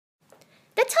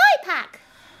The toy park!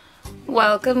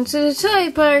 Welcome to the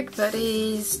toy park,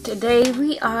 buddies. Today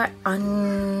we are we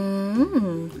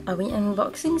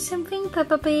unboxing something,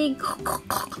 Peppa Pig?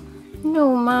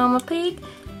 No, Mama Pig.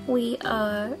 We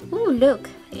are... Ooh, look.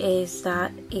 Is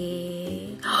that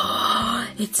a...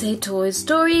 It's a Toy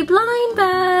Story blind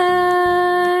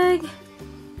bag.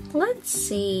 Let's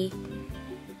see.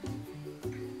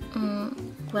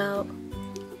 Well,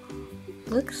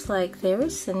 looks like there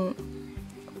isn't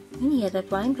any other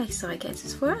blind bag, so I guess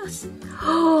it's for us.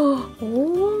 Oh,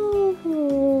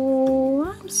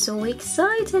 I'm so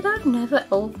excited. I've never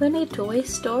opened a Toy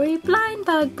Story blind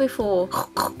bag before.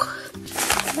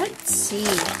 Let's see.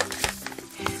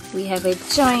 We have a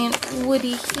giant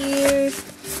Woody here.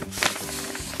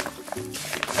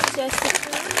 Jessica.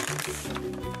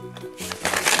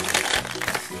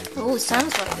 Oh,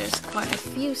 sounds like there's quite a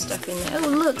few stuff in there. Oh,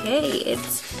 look, hey,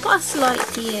 it's Buzz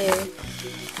Lightyear.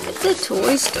 It's a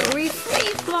Toy Story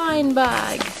free blind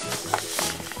bag.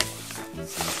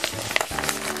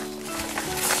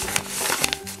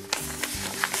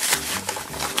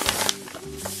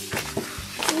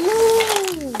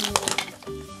 Ooh,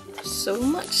 so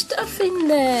much stuff in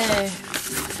there.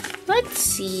 Let's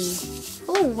see.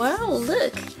 Oh, wow,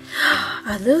 look.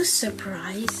 Are those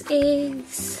surprise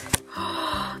eggs?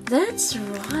 That's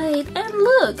right, and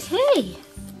look, hey,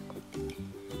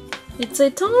 it's a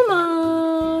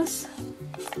Thomas.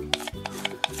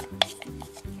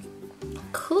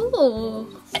 Cool.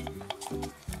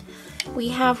 We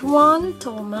have one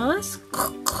Thomas.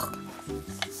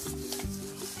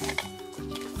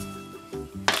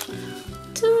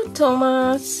 Two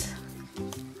Thomas.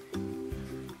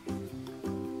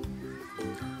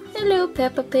 Hello,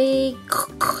 Peppa Pig.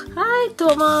 Hi,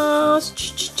 Thomas.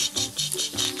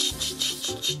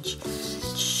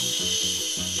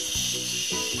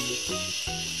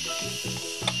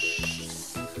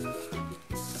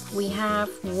 We have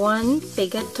one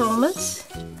bigger Thomas.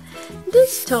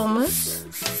 This Thomas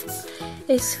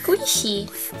is squishy.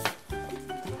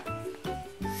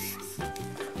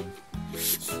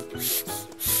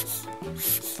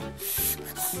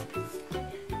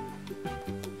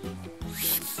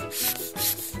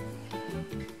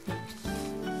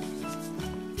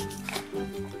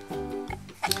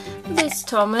 This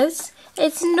Thomas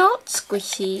is not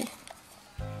squishy.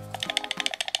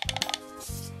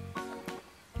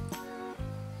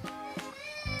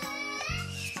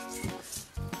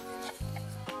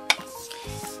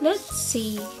 Let's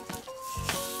see.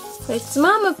 It's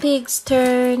Mama Pig's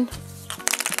turn.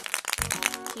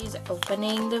 She's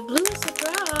opening the blue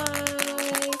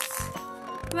surprise.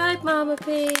 Right, Mama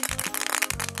Pig?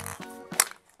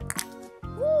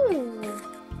 Ooh.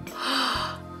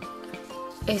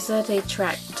 Is that a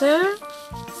tractor?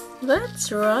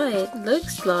 That's right,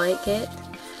 looks like it.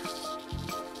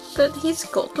 But he's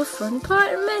got the front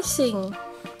part missing.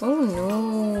 Oh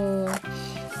no.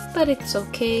 But it's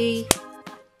okay.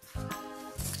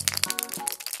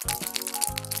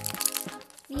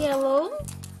 Yellow.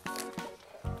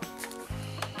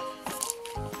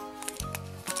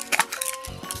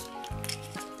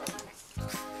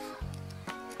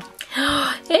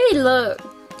 Hey, look,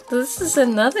 this is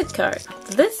another car.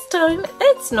 This time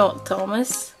it's not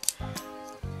Thomas,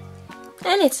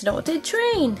 and it's not a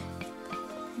train.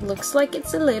 Looks like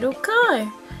it's a little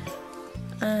car,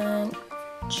 and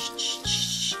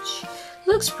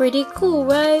looks pretty cool,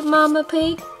 right, Mama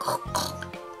Pig?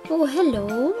 Oh,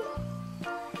 hello.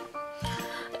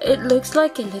 It looks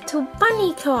like a little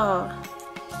bunny car.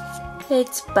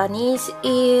 It's Bunny's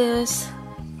ears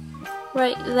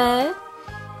right there.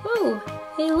 Oh,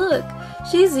 hey look,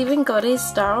 she's even got a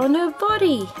star on her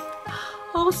body.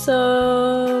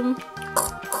 Awesome.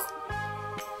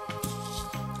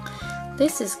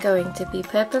 This is going to be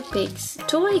Peppa Pig's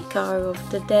toy car of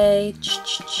the day.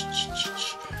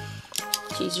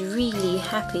 She's really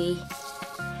happy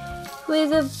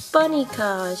with a bunny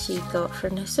car she got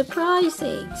from the surprise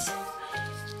eggs.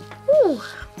 Ooh,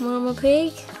 Mama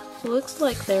Pig, looks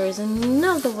like there is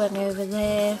another one over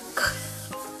there.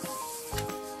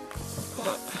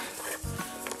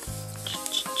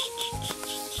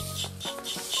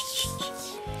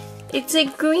 It's a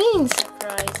green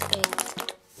surprise egg.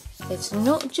 It's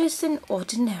not just an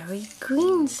ordinary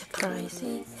green surprise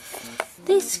egg.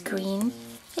 This green,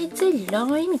 it's a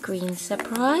lime green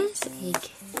surprise egg.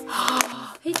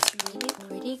 It's really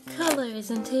pretty colour,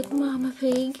 isn't it, Mama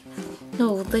Pig?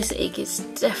 Oh, this egg is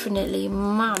definitely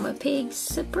Mama Pig's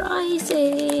surprise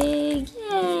egg.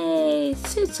 Yay!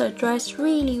 Suits her dress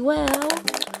really well.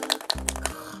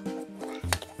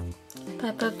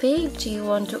 Peppa Pig, do you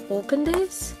want to open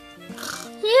this?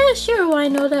 Yeah, sure, why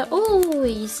not? I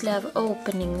always love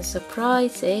opening a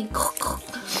surprise egg.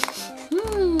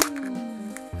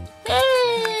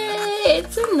 Hey,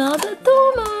 it's another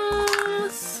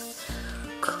Thomas.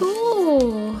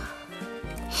 Cool.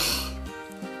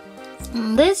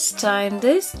 This time,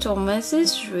 this Thomas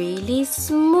is really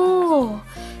small.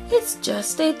 It's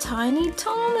just a tiny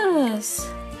Thomas.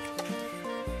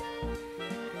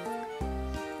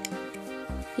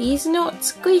 He's not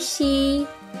squishy.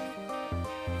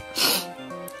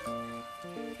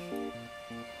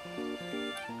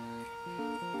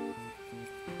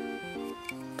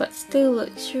 But still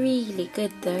looks really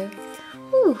good though.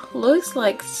 Ooh, looks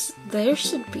like there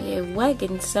should be a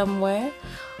wagon somewhere.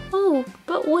 Oh,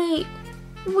 but wait,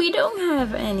 we don't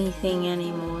have anything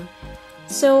anymore.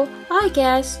 So I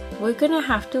guess we're gonna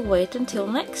have to wait until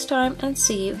next time and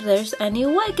see if there's any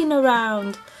wagon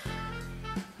around.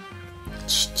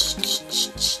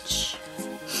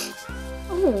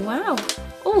 Oh wow.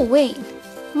 Oh wait,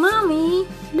 Mommy,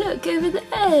 look over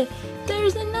there.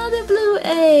 There's another blue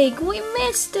egg. We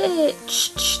missed it.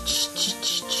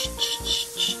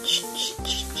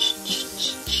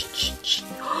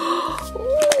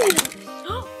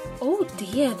 Oh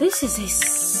dear, this is a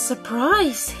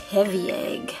surprise heavy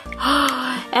egg.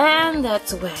 And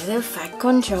that's where the fat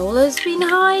controller's been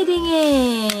hiding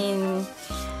in.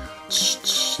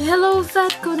 Hello,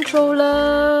 fat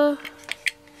controller.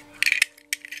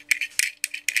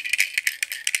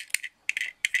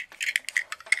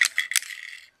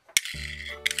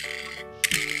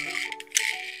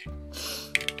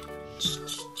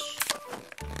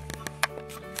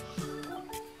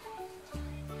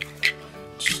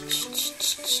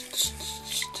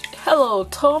 Hello,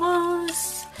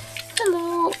 Thomas.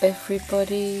 Hello,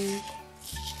 everybody.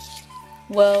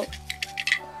 Well,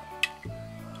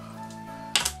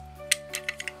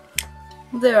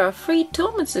 there are 3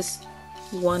 Thomases.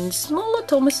 1 smaller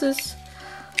Thomases,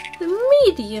 the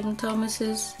medium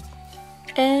Thomases,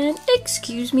 and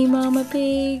excuse me, Mama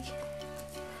Pig,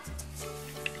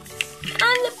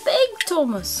 and the big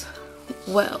Thomas.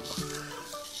 Well,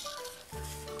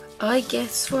 I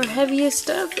guess for heavier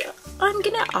stuff, I'm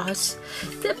gonna ask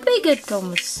the bigger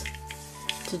Thomas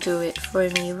to do it for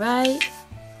me, right?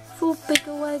 For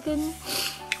bigger wagon.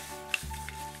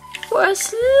 For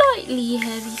slightly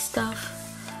heavy stuff,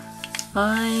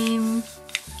 I'm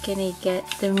gonna get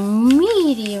the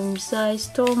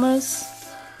medium-sized Thomas.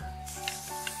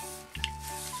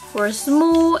 For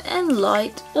small and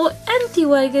light or empty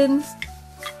wagons,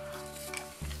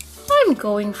 I'm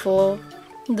going for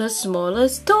the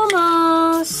smallest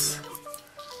Thomas.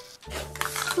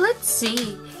 Let's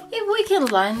see if we can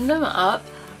line them up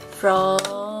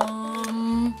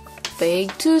from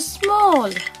big to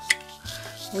small.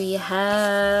 We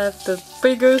have the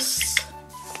biggest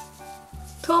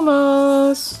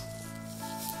Thomas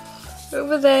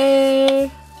over there,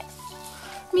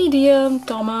 medium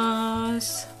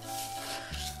Thomas.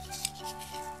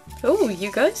 Oh, you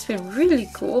guys have been really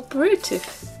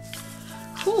cooperative.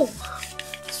 Cool.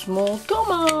 Small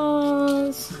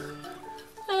Thomas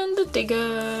and the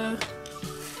digger.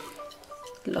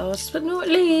 Last but not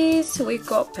least, we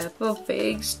got Peppa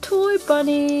Pig's toy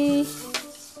bunny.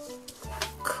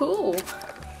 Cool.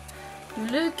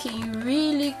 Looking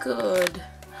really good.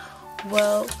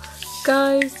 Well,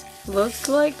 guys, looks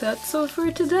like that's all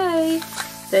for today.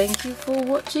 Thank you for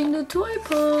watching the toy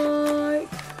park.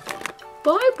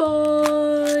 Bye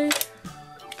bye.